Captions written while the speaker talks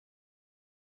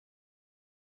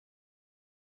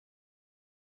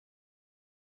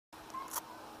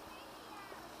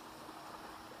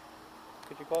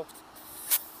your glove.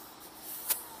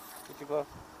 Get your glove.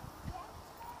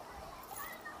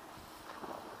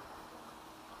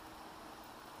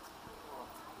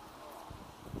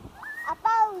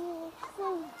 About you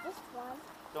see this one.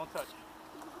 Don't touch.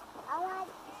 I want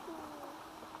to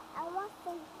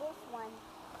sing this one.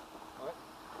 What?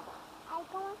 I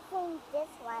want to sing this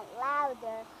one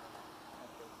louder.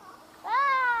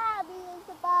 Ah, being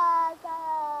the bug.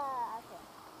 Okay.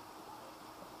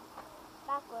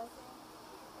 Backwards.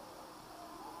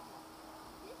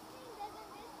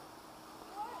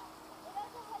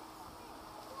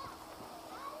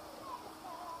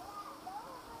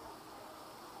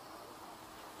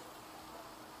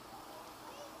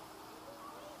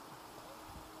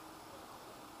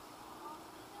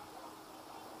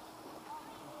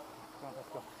 Come on,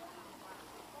 let's go.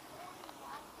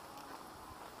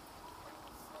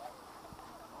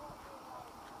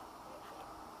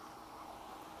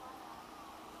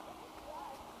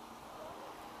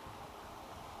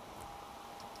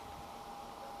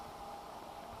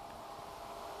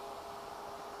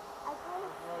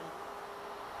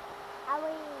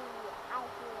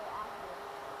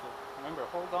 Remember,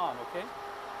 hold on, okay?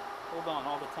 Hold on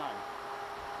all the time.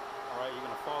 Alright, you're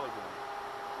going to fall again.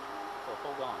 So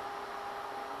hold on.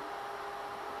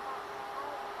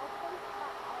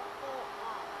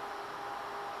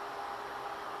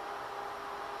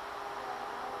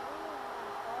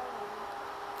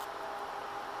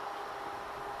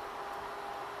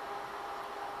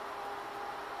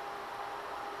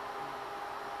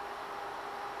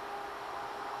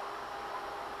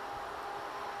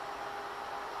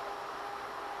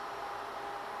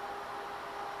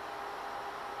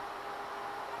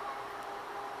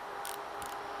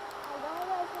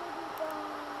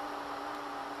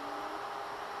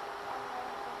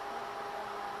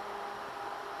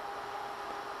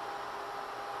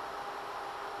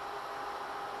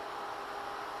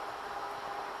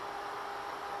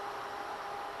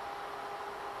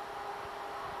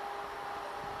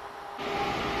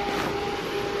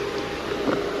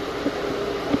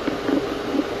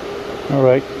 All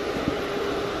right.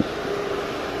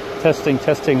 Testing,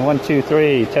 testing, 1, 2,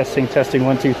 3. Testing, testing,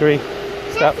 1, 2, 3.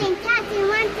 Stop. Testing, testing, 1, 2,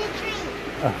 3.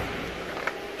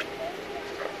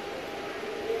 Testing,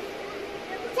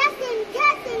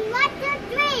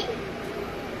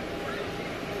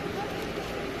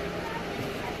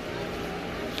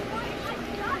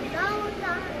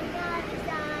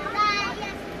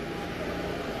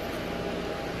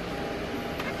 1, 2, 3.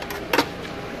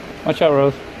 Watch out,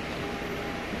 Rose.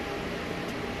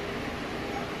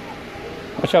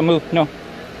 Watch out, move. No.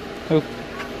 Move.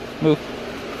 Move.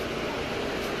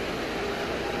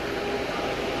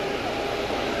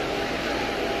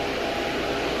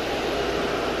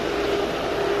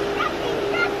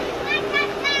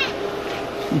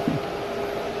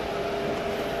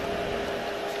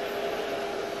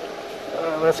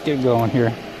 Let's get going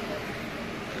here.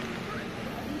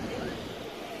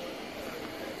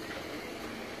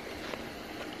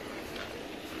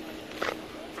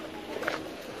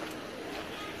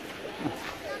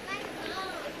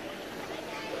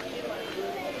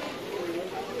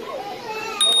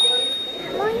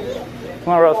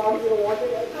 Come on, Rose.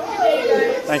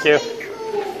 Thank you.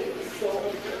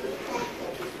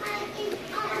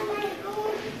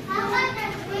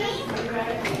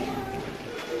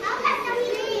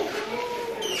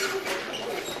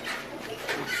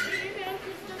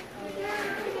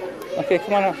 Okay,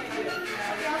 come on now.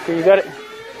 Okay, you got it.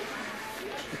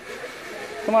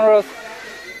 Come on, Rose.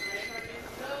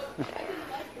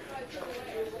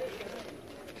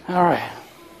 All right.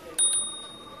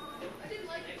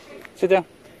 Sit down.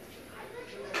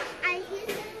 I hear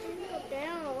the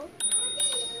bell.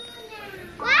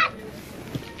 What?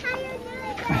 How you doing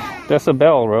that? That's a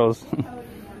bell, Rose.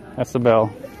 That's the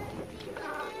bell.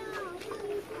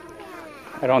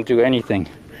 I don't do anything.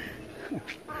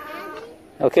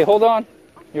 Okay, hold on.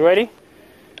 You ready?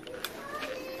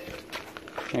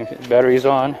 Okay, battery's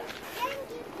on.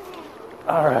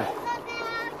 All right.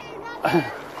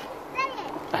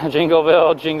 Jingle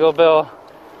bell, jingle bell.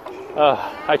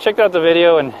 I checked out the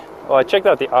video and, well, I checked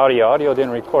out the audio. Audio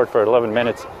didn't record for 11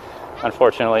 minutes,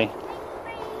 unfortunately.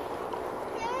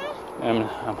 And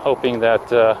I'm hoping that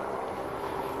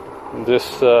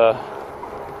this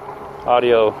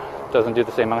audio doesn't do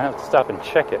the same. I'm going to have to stop and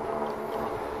check it.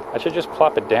 I should just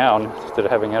plop it down instead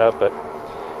of having it up, but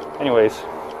anyways,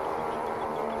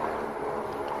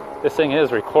 this thing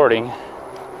is recording.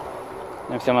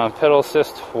 Let me see, I'm on pedal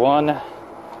assist 1,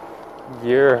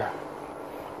 gear,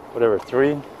 whatever,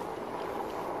 3.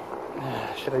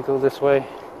 Should I go this way?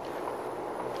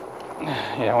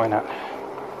 Yeah, why not?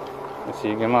 Let's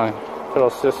see, come on. pedal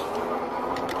assist.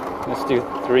 Let's do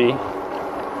 3.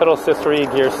 Pedal assist 3,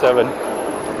 gear 7.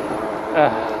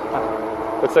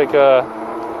 Looks like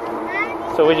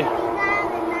so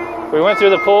we went through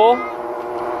the pool.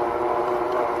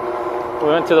 We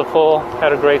went to the pool,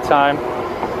 had a great time.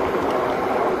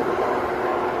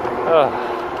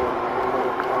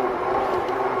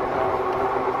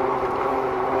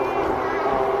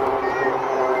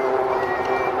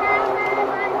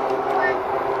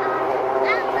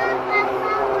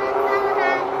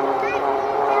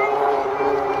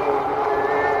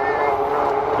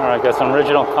 Alright, got some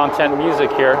original content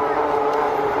music here.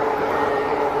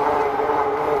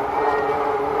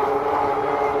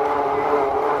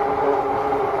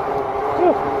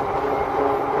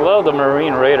 Love the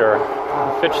Marine Raider.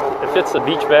 It fits the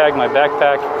beach bag, my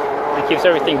backpack, and keeps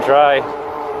everything dry.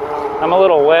 I'm a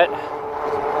little wet.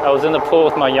 I was in the pool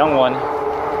with my young one.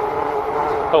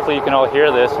 Hopefully you can all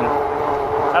hear this. And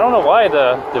I don't know why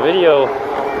the video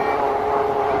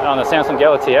on the Samsung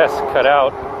Galaxy S cut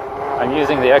out. I'm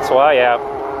using the XY app.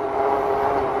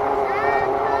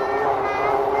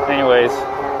 Anyways,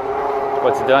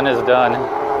 what's done is done.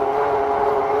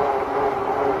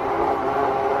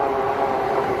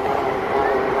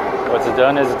 What's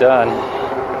done is done.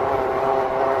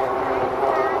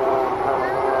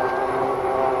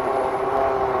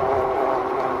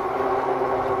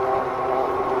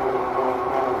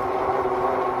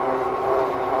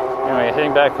 Anyway,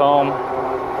 heading back home.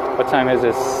 What time is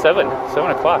it? 7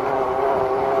 o'clock.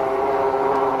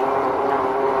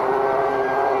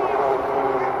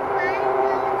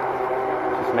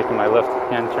 Just making my left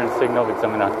hand turn signal because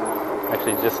I'm gonna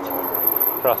actually just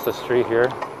cross the street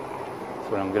here.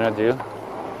 What I'm gonna do.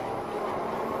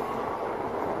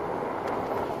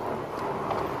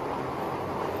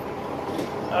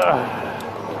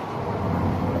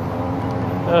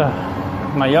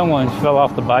 My young one fell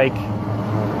off the bike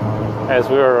as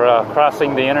we were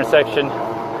crossing the intersection.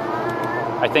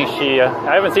 I think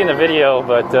I haven't seen the video,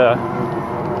 but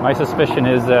my suspicion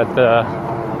is that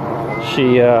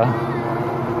she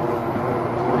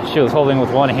was holding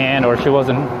with one hand, or she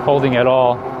wasn't holding at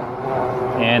all.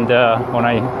 And when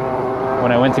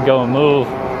I went to go and move,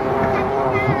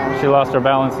 she lost her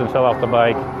balance and fell off the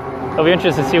bike. I'll be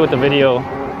interested to see what the video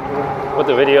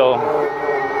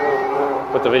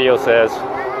says.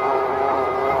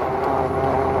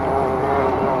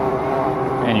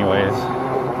 Anyways,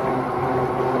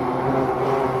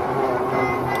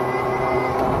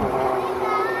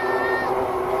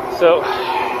 so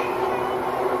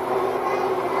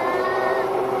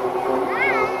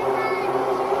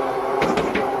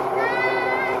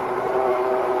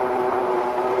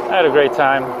I had a great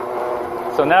time.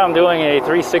 So now I'm doing a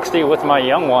 360 with my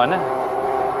young one.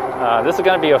 This is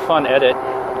going to be a fun edit.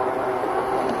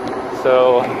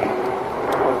 So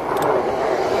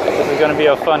this is going to be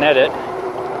a fun edit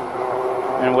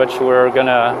in which we're going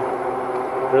to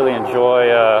really enjoy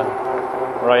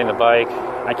riding the bike.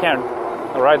 I can't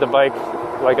ride the bike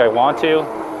like I want to.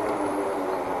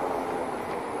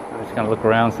 I'm just going to look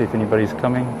around, see if anybody's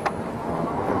coming.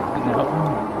 No.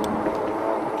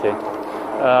 Okay.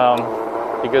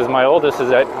 Because my oldest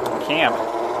is at camp,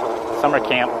 summer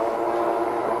camp,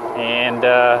 and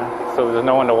so there's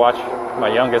no one to watch my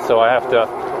youngest, so I have to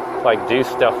like do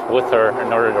stuff with her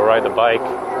in order to ride the bike.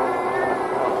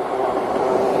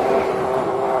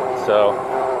 So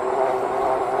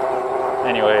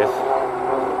anyways,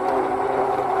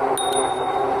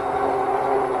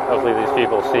 hopefully these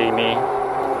people see me.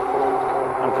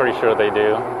 I'm pretty sure they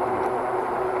do.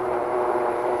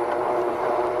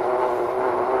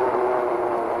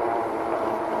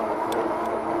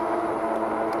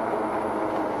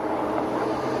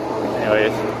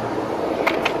 Anyways,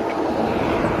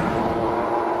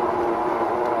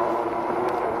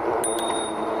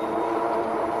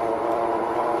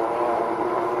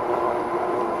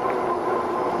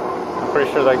 I'm pretty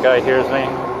sure that guy hears me,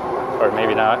 or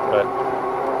maybe not, but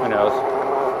who knows.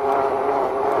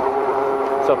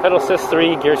 So pedal assist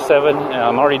 3, gear 7,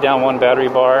 I'm already down 1 battery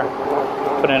bar,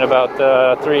 put in about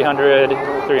 300,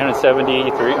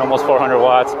 370, almost 400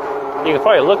 watts. You can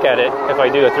probably look at it if I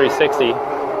do a 360,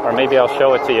 or maybe I'll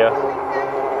show it to you.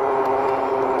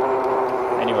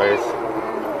 Anyways,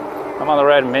 I'm on the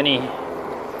Radmini.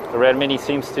 The Radmini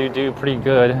seems to do pretty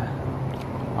good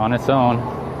on its own.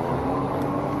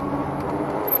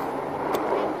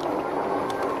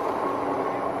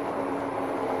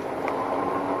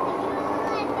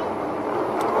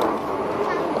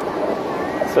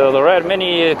 So the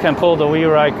Radmini can pull the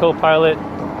Weeride co-pilot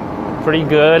pretty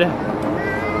good.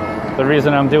 The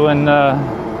reason I'm doing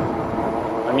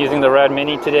I'm using the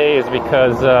Radmini today is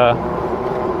because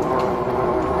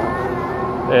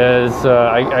is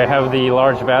I have the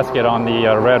large basket on the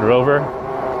RADROVER,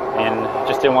 and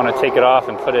just didn't want to take it off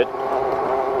and put it.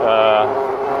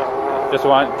 Just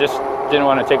didn't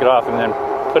want to take it off and then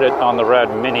put it on the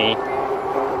Radmini.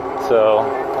 So,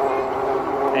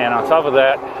 and on top of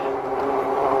that,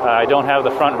 I don't have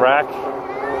the front rack.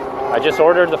 I just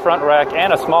ordered the front rack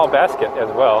and a small basket as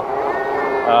well,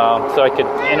 so I could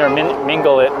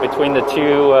intermingle it between the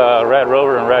two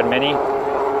RADROVER and Radmini.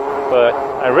 But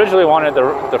I originally wanted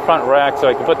the front rack so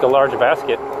I could put the large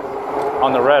basket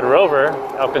on the RADROVER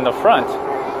up in the front,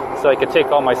 so I could take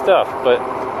all my stuff. But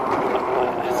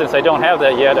since I don't have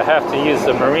that yet, I have to use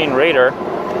the Marine Raider,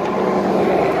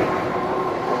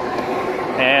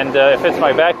 and it fits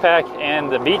my backpack and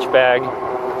the beach bag,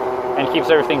 and keeps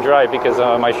everything dry because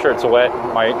my shirt's wet.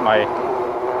 My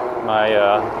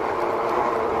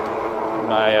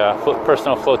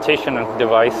personal flotation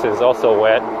device is also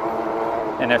wet,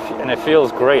 and it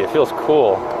feels great. It feels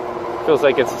cool. It feels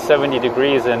like it's 70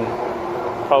 degrees and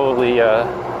probably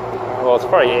well, it's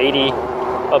probably 80,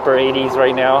 upper 80s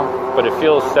right now, but it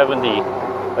feels 70,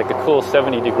 like a cool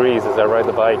 70 degrees as I ride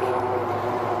the bike.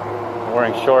 I'm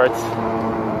wearing shorts.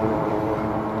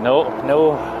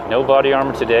 No body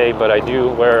armor today, but I do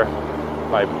wear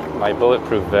my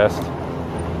bulletproof vest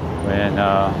when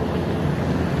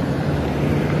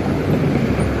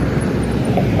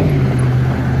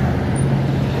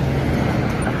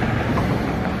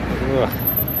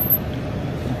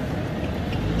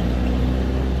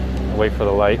wait for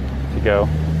the light to go.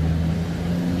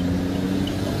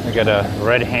 I got a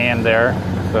red hand there,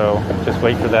 so just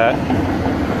wait for that.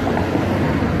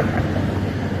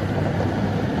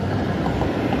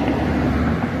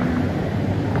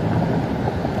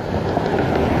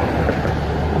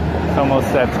 It's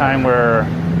almost that time where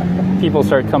people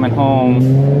start coming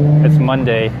home. It's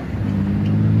Monday.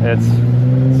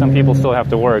 Some people still have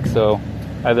to work, so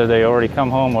either they already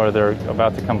come home or they're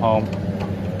about to come home.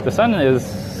 The sun is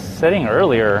setting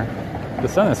earlier. The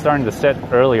sun is starting to set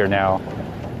earlier now,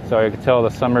 so I can tell the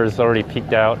summer is already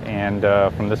peaked out, and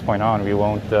from this point on we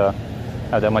won't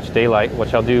have that much daylight,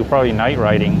 which I'll do probably night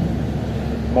riding,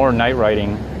 more night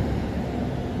riding.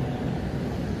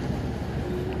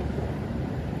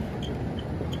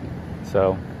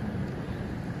 So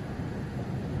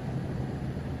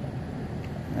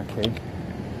okay,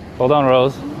 hold on,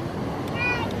 Rose.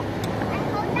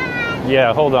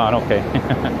 Yeah, hold on. Okay.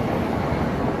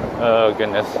 Oh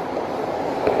goodness,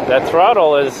 that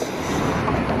throttle is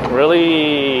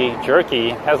really jerky.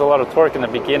 Has a lot of torque in the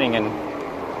beginning, and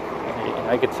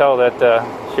I could tell that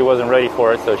she wasn't ready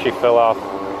for it, so she fell off.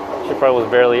 She probably was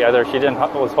barely, either she wasn't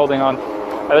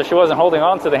holding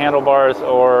on to the handlebars,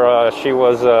 or she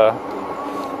was.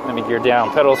 Let me gear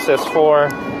down. Pedal assist 4,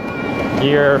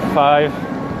 gear 5.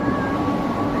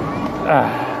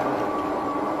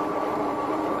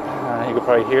 You could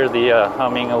probably hear the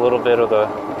humming a little bit of the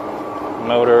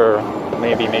motor, or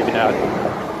maybe not.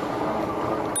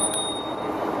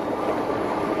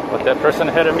 Let that person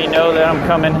ahead of me know that I'm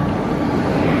coming.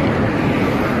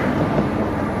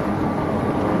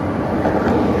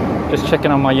 Just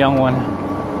checking on my young one,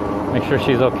 make sure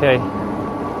she's okay.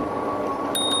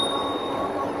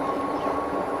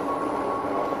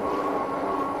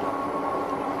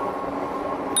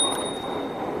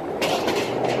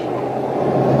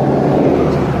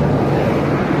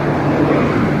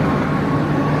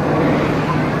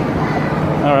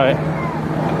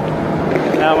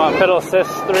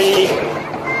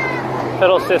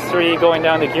 Pedal assist 3 going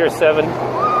down to gear 7.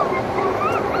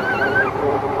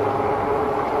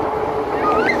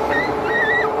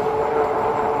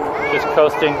 Just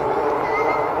coasting.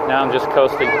 Now I'm just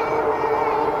coasting.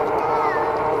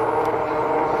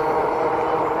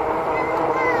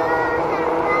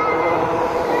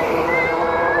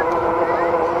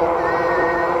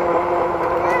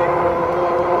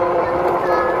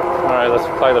 Alright, let's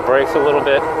apply the brakes a little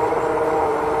bit.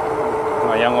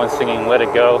 My young one's singing "Let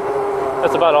It Go."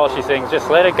 That's about all she sings. Just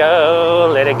let it go,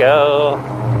 let it go,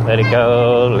 let it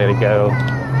go, let it go.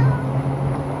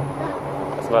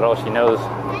 That's about all she knows.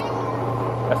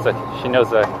 She knows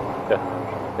the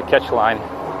catch line,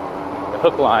 the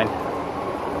hook line.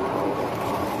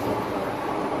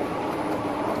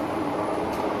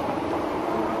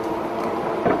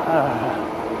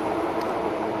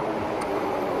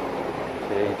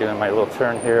 Okay, doing my little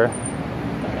turn here.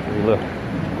 Look.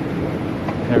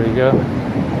 There we go.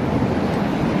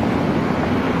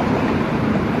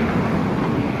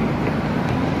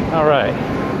 All right.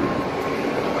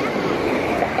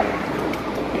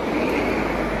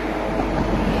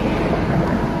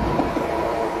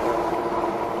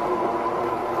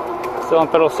 Still on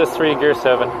pedal assist 3, gear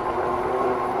 7.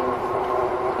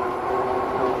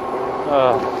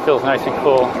 Feels nice and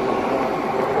cool.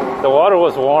 The water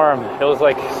was warm. It was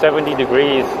like 70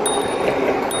 degrees.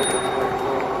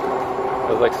 It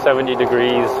was like 70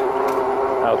 degrees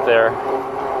out there.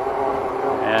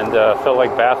 And felt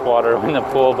like bath water in the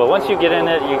pool. But once you get in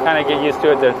it, you kind of get used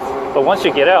to it. But once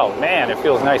you get out, man, it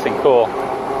feels nice and cool.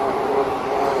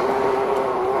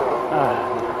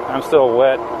 I'm still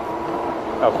wet.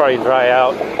 I'll probably dry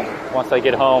out once I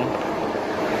get home.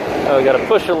 I gotta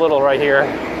push a little right here.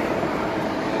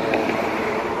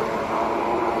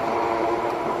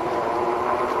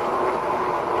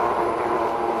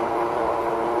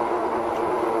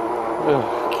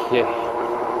 Okay.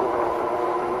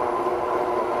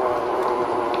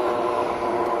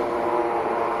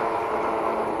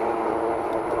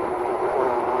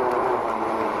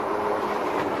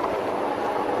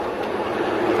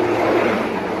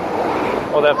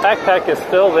 Well, that backpack is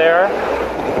still there.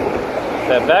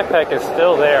 That backpack is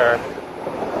still there.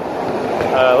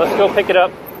 Let's go pick it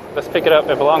up. Let's pick it up.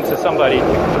 It belongs to somebody.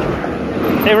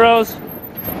 Hey, Rose.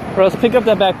 Rose, pick up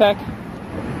that backpack.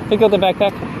 Pick up the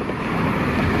backpack.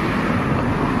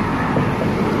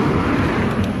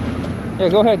 Here,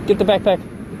 go ahead. Get the backpack.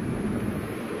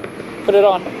 Put it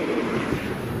on.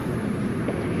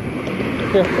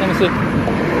 Here, let me see.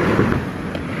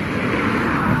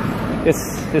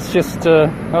 It's just,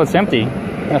 oh, it's empty.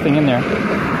 Nothing in there.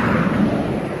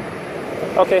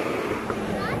 Okay.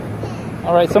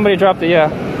 All right, somebody dropped it, yeah.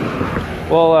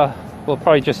 Well, we'll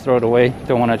probably just throw it away.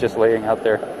 Don't want it just laying out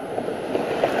there.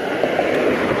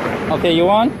 Okay, you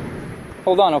on?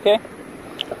 Hold on, okay?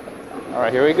 All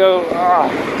right, here we go.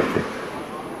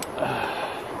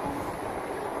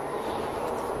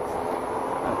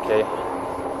 Okay.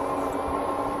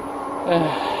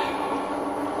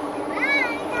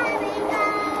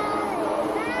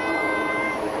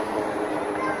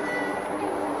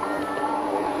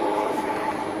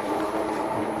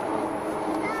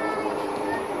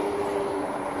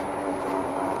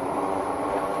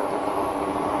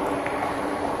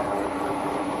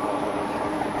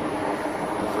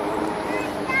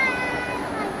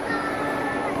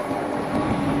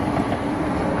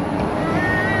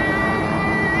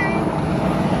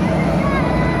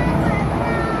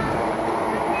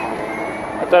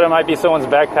 I thought it might be someone's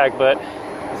backpack, but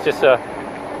it's just a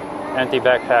empty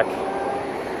backpack.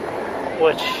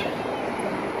 Which,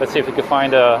 let's see if we can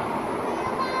find a.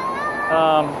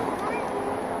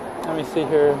 Let me see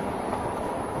here.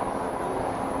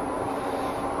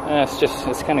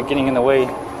 It's kind of getting in the way.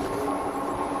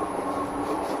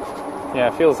 Yeah,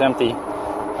 it feels empty.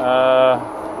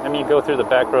 Let me go through the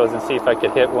back rows and see if I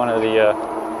could hit one of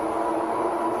the.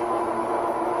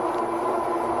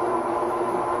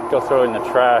 Go throw it in the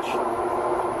trash.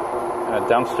 And a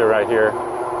dumpster right here.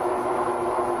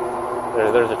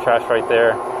 There's a trash right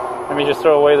there. Let me just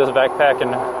throw away this backpack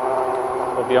and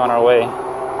we'll be on our way.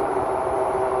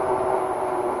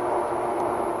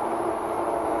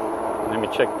 Let me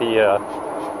check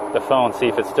the phone, see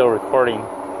if it's still recording.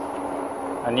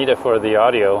 I need it for the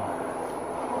audio.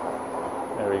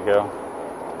 There we go.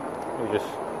 Let me just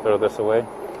throw this away.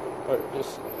 Or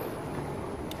just.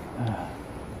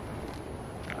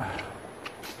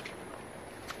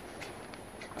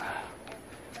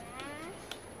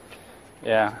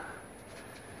 Yeah.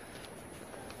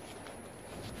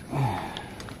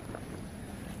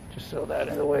 Just throw that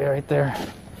in the way right there.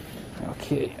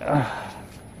 Okay.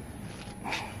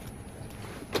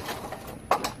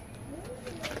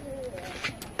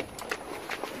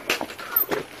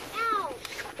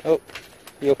 Oh,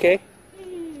 you okay?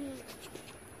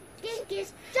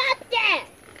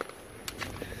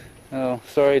 Oh,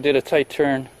 sorry, I did a tight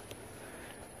turn.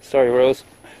 Sorry, Rose.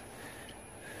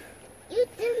 You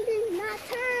did not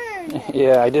turn.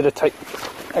 Yeah, I did a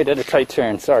tight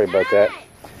turn. Sorry about that.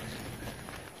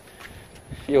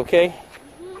 You okay?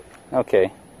 Mm-hmm.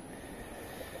 Okay.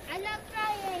 I'm not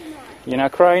crying anymore. You're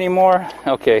not crying anymore?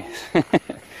 Okay.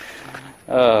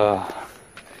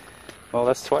 Well,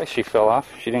 that's twice she fell off.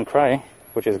 She didn't cry,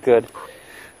 which is good.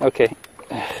 Okay.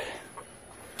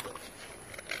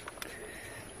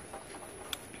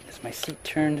 Is my seat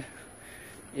turned?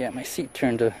 Yeah, my seat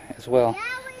turned as well.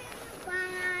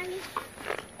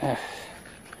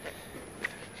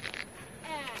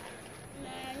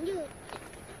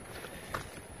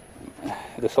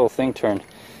 This whole thing turned.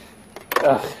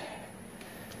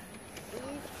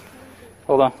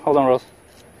 Hold on, Rose.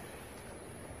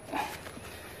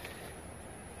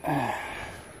 There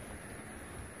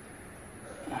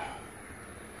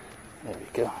we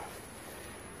go.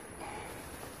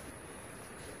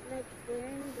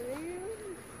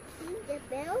 Jingle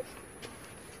bells.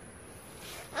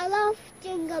 I love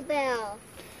Jingle Bell.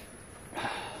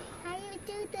 How you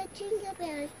jingle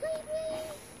bells ring,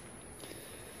 ring.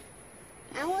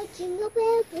 I want jingle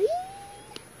bells ring.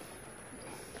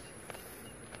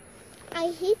 I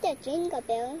hear the jingle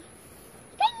bell.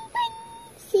 Bing, bing.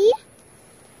 See?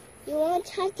 You want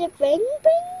to touch the bing,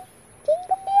 bing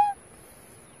jingle bell?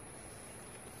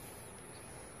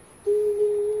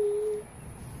 Ding.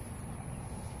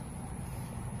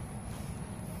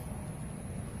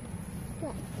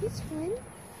 Got this one.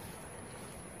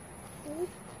 We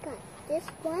got this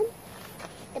one.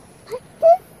 The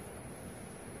button.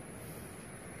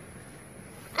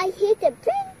 I hear the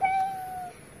bing,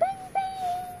 bing, bing,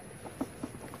 bing.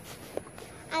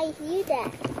 I hear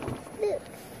that. Look,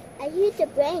 I hear the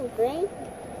bang, bang.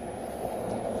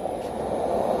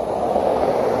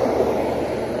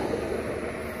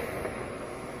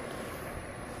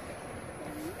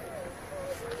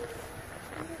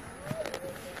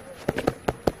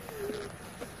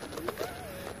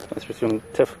 Let's resume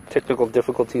technical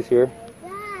difficulties here.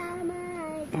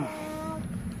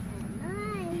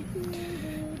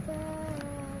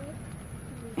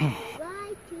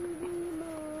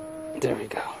 There we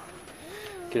go.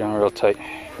 Get on real tight.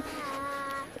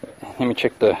 Let me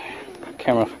check the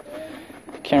camera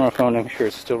phone and make sure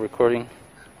it's still recording.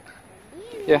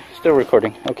 Yeah, still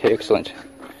recording. Okay, excellent.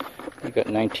 We got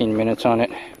 19 minutes on it.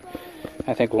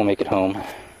 I think we'll make it home.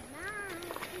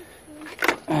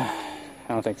 I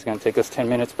don't think it's gonna take us 10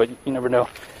 minutes, but you never know.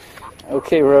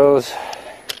 Okay, Rose.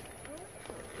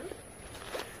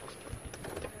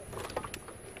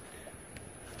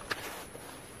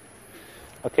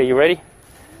 Okay, you ready?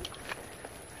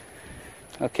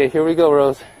 Okay, here we go,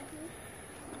 Rose.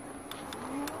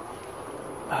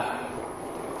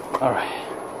 All right,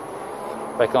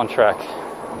 back on track.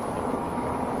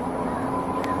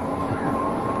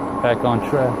 Back on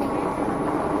track.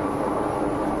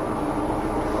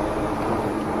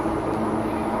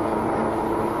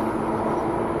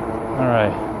 All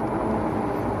right.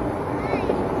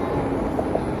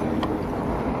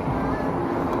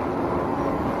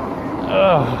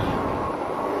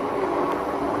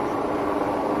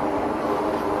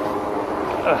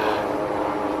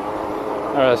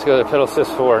 All right, let's go to pedal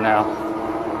assist 4 now.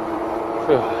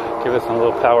 Whew, give us some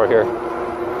little power here.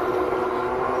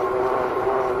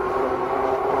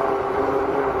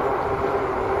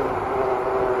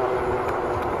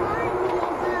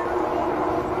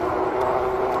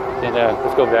 And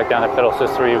let's go back down to pedal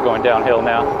assist 3. We're going downhill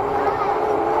now.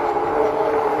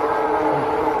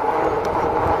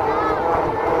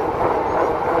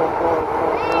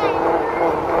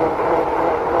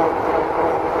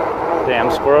 Damn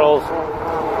squirrels.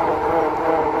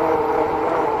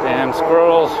 Damn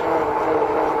squirrels.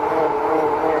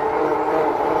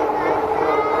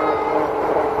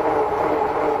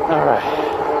 Alright,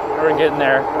 we're getting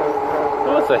there.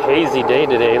 Oh, it's a hazy day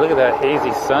today. Look at that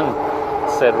hazy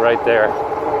sunset right there.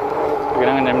 We're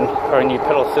going to probably need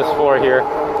pedal assist 4 here.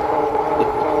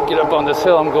 Get up on this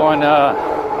hill. I'm going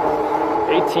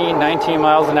 18, 19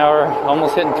 miles an hour,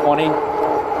 almost hitting 20.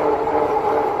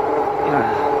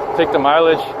 Take the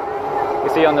mileage. You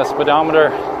see on the speedometer,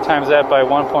 times that by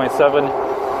 1.7.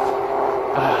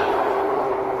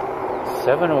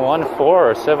 714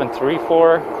 or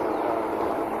 734.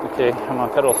 Okay, I'm on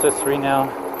pedal assist 3 now.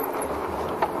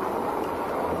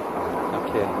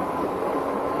 Okay.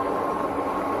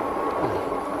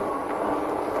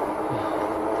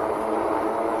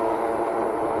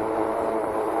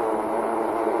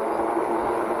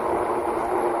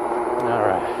 All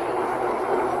right.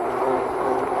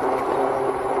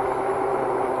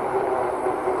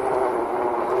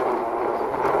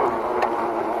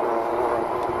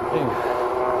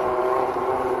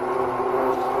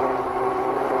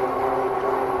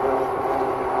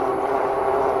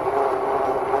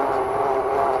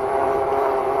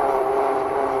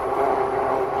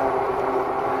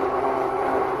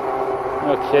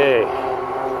 Okay.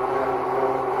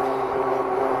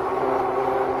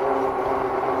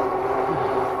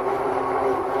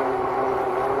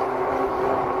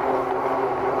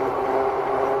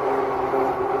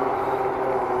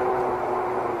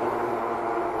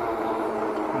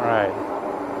 Alright.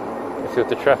 Let's see what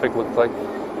the traffic looks like. I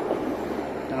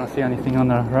don't see anything on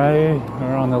the right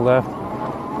or on the left.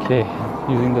 Okay,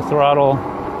 using the throttle.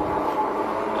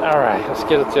 Alright, let's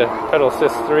get it to pedal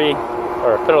assist 3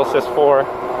 or pedal assist 4.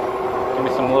 Give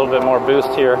me some little bit more boost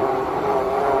here.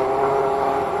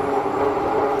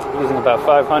 Using about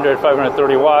 500,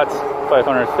 530 watts,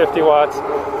 550 watts.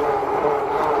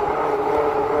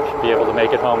 Should be able to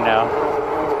make it home now.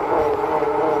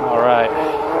 Alright.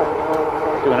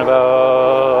 Doing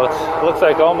about, looks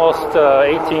like almost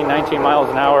 18, 19 miles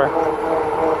an hour.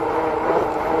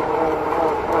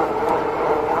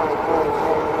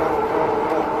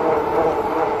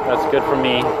 good for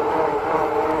me.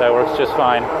 That works just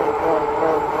fine.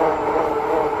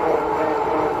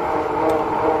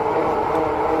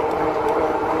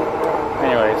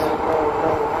 Anyways,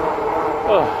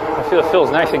 oh, I feel it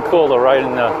feels nice and cool to ride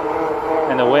in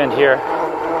the wind here.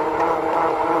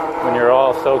 When you're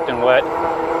all soaked and wet,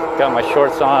 got my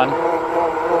shorts on.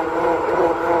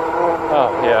 Oh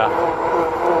yeah.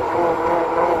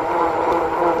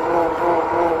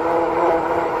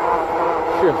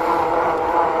 Phew.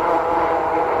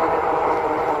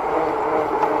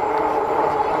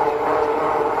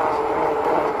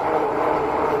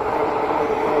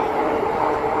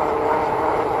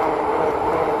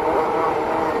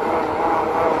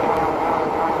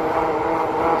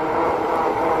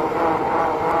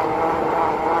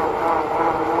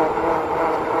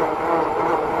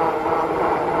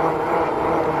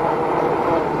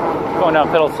 Going down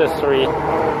pedal assist 3.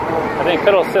 I think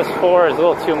pedal assist 4 is a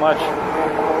little too much.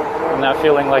 I'm not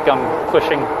feeling like I'm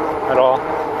pushing at all.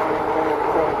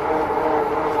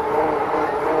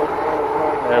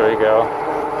 There we go.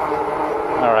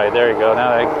 Alright, there you go.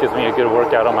 Now that gives me a good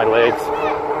workout on my legs.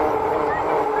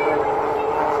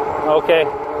 Okay.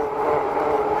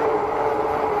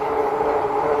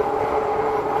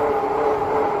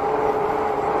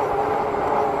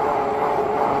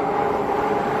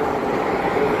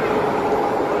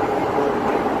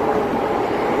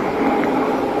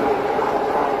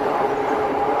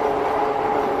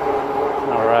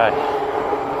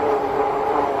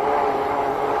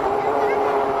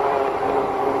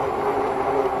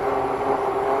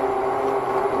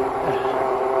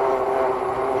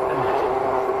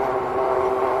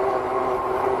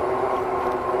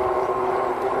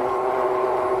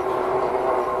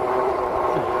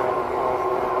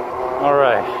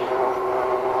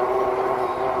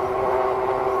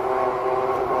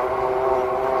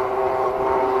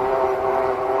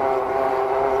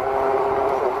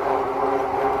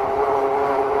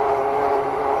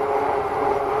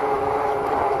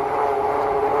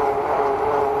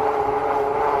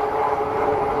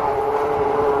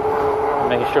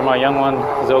 Making sure my young one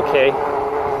is okay.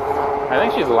 I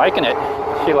think she's liking it.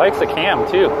 She likes the cam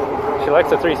too. She likes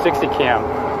the 360 cam.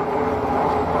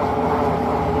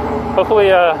 Hopefully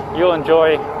you'll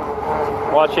enjoy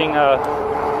watching the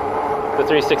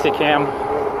 360 cam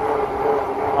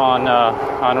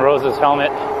on Rose's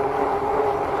helmet.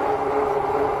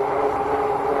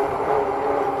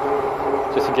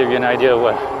 Just to give you an idea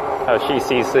of how she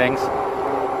sees things.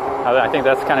 I think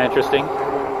that's kind of interesting.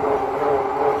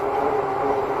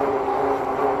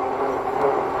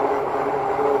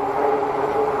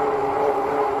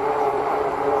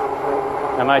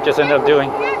 I might just end up doing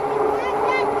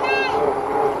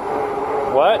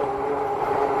what?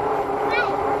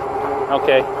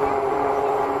 Okay.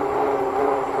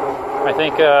 I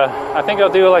think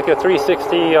I'll do like a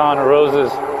 360 on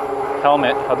Rose's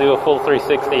helmet. I'll do a full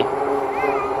 360.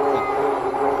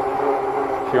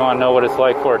 If you want to know what it's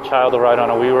like for a child to ride on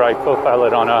a Weeride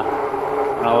co-pilot on an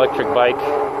electric bike,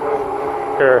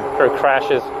 her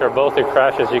crashes, both her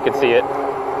crashes, you can see it.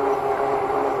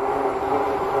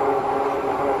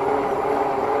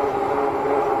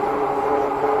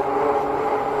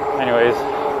 Anyways,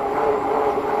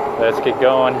 let's get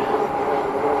going.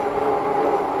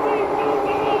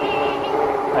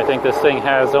 I think this thing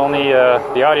has only,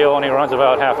 the audio only runs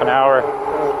about half an hour,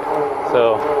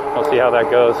 so we'll see how that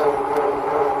goes.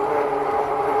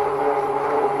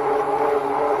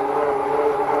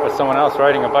 There's someone else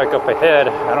riding a bike up ahead.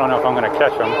 I don't know if I'm going to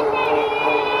catch them.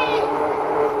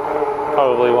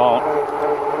 Probably won't.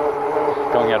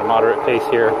 Going at a moderate pace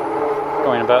here.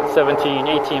 Going about 17,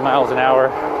 18 miles an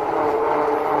hour.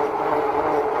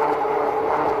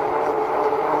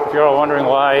 If you're all wondering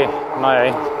why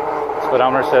my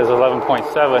speedometer says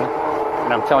 11.7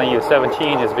 and I'm telling you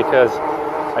 17 is because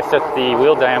I set the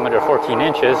wheel diameter 14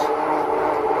 inches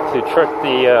to trick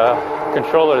the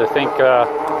controller to think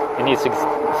it needs to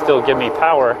still give me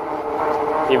power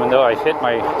even though I've hit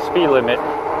my speed limit,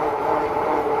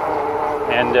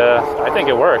 and I think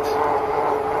it works.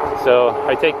 So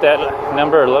I take that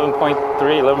number 11.3,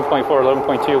 11.4,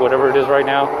 11.2, whatever it is right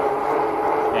now,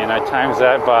 and I times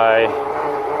that by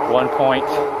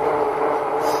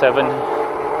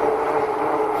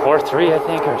 1.743, I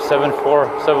think, or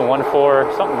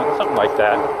 714, something like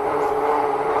that.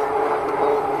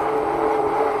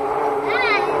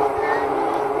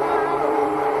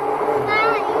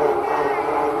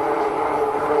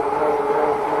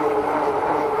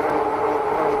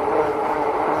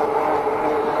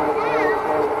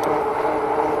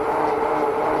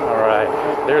 All right,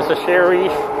 there's the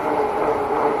sheriff.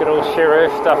 Good old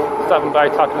sheriff stopping by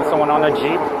talking to someone on a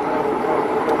Jeep.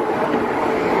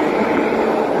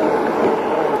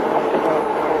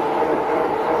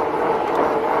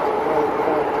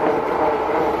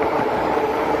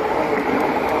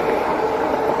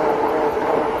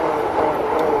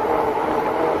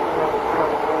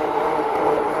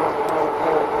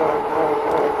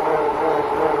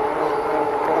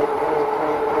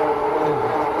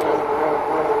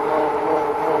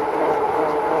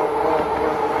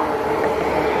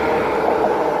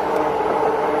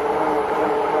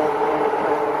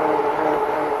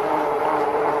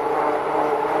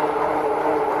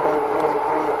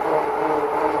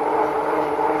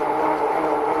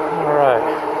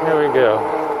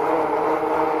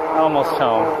 almost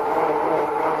home.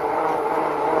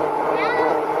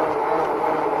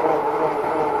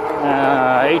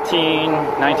 18,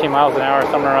 19 miles an hour,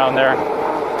 somewhere around there.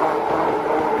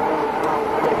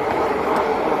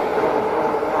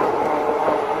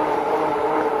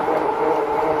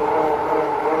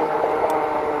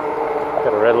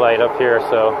 Got a red light up here,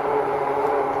 so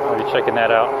I'll be checking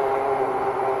that out.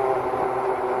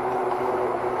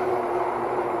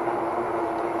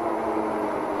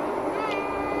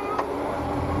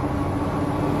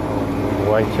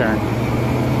 White turn.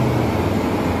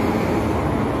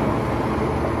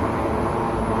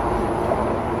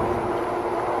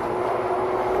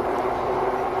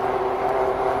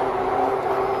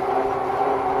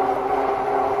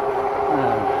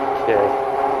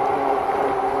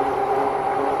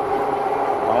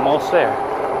 Almost there.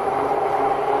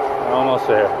 Almost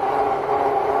there.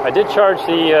 I did charge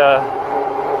the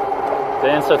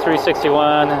Insta360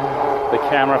 One, the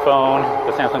camera phone,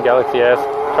 the Samsung Galaxy S,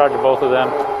 charged both of them,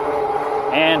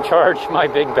 and charged my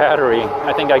big battery.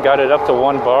 I think I got it up to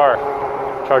 1 bar,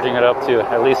 charging it up to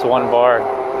at least 1 bar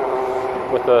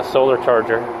with a solar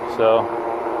charger. So,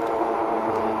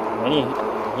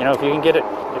 you know, if you can get it,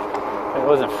 it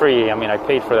wasn't free. I mean, I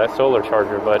paid for that solar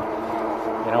charger, but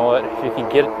you know what? If you can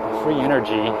get free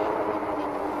energy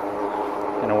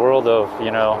in a world of,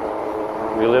 you know,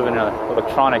 we live in an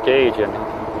electronic age and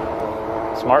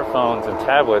smartphones and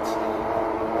tablets,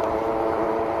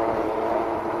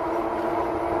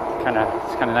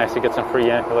 it's kind of nice to get some free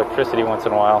electricity once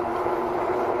in a while.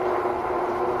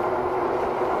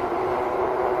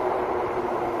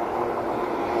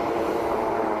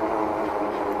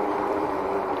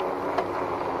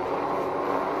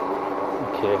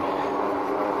 Okay.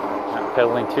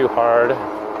 Pedaling too hard.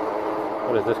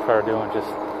 What is this car doing?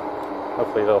 Just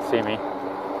hopefully they'll see me.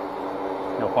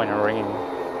 No point in ringing.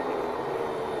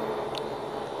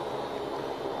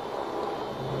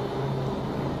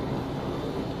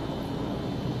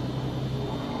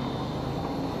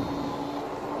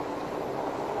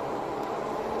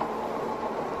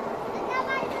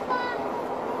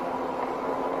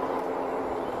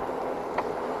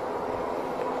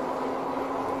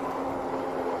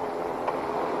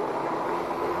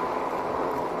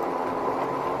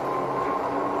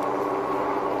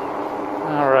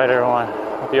 Alright everyone,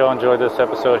 hope you all enjoyed this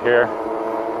episode here.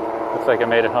 Looks like I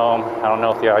made it home. I don't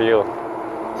know if the audio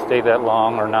stayed that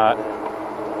long or not.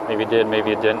 Maybe it did,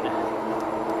 maybe it didn't.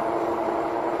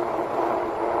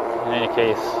 In any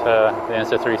case, the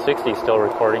Insta360 is still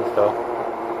recording, so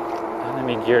let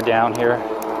me gear down here.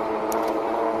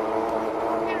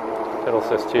 Pedal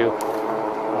assist 2.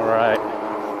 Alright.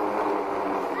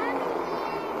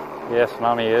 Yes,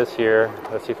 mommy is here.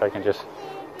 Let's see if I can just...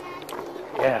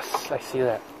 Yes, I see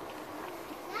that.